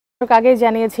আগেই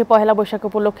জানিয়েছি পহেলা বৈশাখ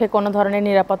উপলক্ষে কোনো ধরনের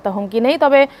নিরাপত্তা হুমকি নেই,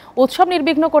 তবে উৎসব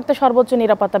নির্বিঘ্ন করতে সর্বোচ্চ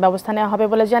নিরাপত্তা ব্যবস্থা নেওয়া হবে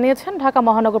বলে জানিয়েছেন ঢাকা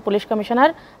মহানগর পুলিশ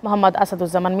কমিশনার মোহাম্মদ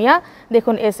আসাদুজ্জামান মিয়া।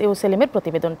 দেখুন SATV সেলিমের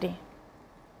প্রতিবেদনটি।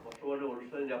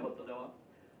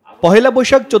 পহেলা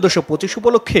বৈশাখ 1425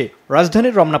 উপলক্ষে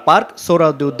রাজধানীর রমনা পার্ক,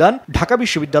 সোহরাওয়ার্দী উদ্যান, ঢাকা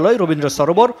বিশ্ববিদ্যালয়, রবীন্দ্র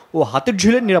সরোবর ও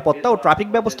হাতিরঝিলের নিরাপত্তা ও ট্রাফিক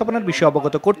ব্যবস্থাপনার বিষয়ে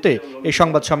অবগত করতে এই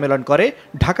সংবাদ সম্মেলন করে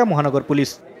ঢাকা মহানগর পুলিশ।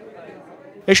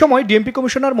 এ সময় ডিএমপি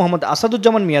কমিশনার মোহাম্মদ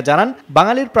আসাদুজ্জামান মিয়া জানান,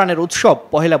 বাঙালির প্রাণের উৎসব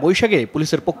পহেলা বৈশাখে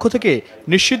পুলিশের পক্ষ থেকে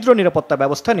নিশ্চিদ্র নিরাপত্তা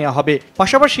ব্যবস্থা নেওয়া হবে,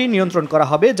 পাশাপাশি নিয়ন্ত্রণ করা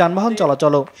হবে যানবাহন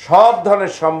চলাচল। সব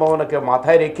ধরনের সম্ভাবনাকে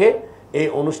মাথায় রেখে এই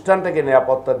অনুষ্ঠানটাকে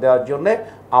নিরাপত্তা দেওয়ার জন্য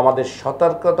আমাদের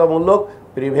সতর্কতামূলক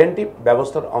প্রিভেন্টিভ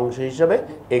ব্যবস্থার অংশ হিসেবে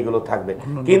এগুলো থাকবে,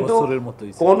 কিন্তু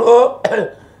কোনো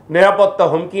নিরাপত্তা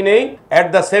হুমকি নেই। অ্যাট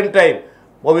দ্য সেম টাইম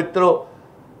পবিত্র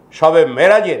শবে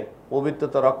মেরাজের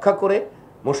পবিত্রতা রক্ষা করে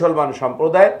মুসলমান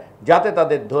সম্প্রদায় যাতে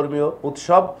তাদের ধর্মীয়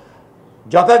উৎসব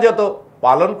যথাযথ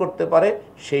পালন করতে পারে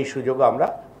সেই সুযোগ আমরা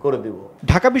করে দেব।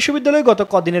 ঢাকা বিশ্ববিদ্যালয়ে গত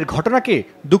কদিনের ঘটনাকে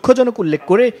দুঃখজনক উল্লেখ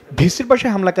করে ভিসির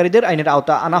বাসায় হামলাকারীদের আইনের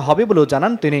আওতা আনা হবে বলেও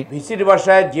জানান তিনি। ভিসির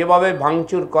বাসায় যেভাবে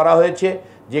ভাঙচুর করা হয়েছে,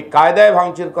 যে কায়দায়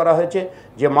ভাঙচুর করা হয়েছে,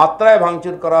 যে মাত্রায়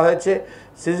ভাঙচুর করা হয়েছে,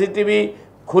 সিসিটিভি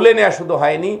খুলে নেওয়া শুধু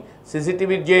হয়নি,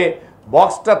 সিসিটিভির যে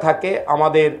বক্সটা থাকে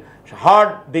আমাদের হার্ড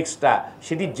ডিস্কটা,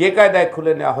 সেটি যে কায়দায়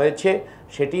খুলে নেওয়া হয়েছে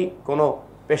সেটি কোনো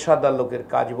পেশাদার লোকের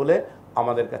কাজ বলে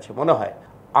আমাদের কাছে মনে হয়।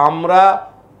 আমরা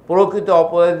প্রকৃত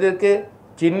অপরাধীদেরকে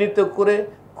চিহ্নিত করে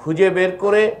খুঁজে বের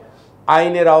করে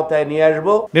আইনের আওতায় নিয়ে আসব।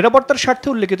 নিরাপত্তার স্বার্থে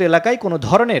উল্লেখিত এলাকায় কোনো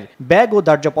ধরনের ব্যাগ ও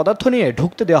দাহ্য পদার্থ নিয়ে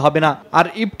ঢুকতে দেওয়া হবে না। আর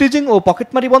ইপটিজিং ও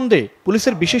পকেটমারি বন্ধে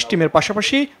পুলিশের বিশেষ টিমের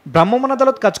পাশাপাশি ভ্রাম্যমাণ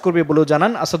আদালত কাজ করবে বলেও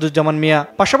জানান আসাদুজ্জামান মিয়া।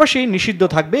 পাশাপাশি নিষিদ্ধ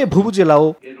থাকবে ভুবু জেলাও।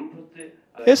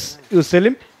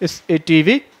 SATV,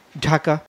 ঢাকা।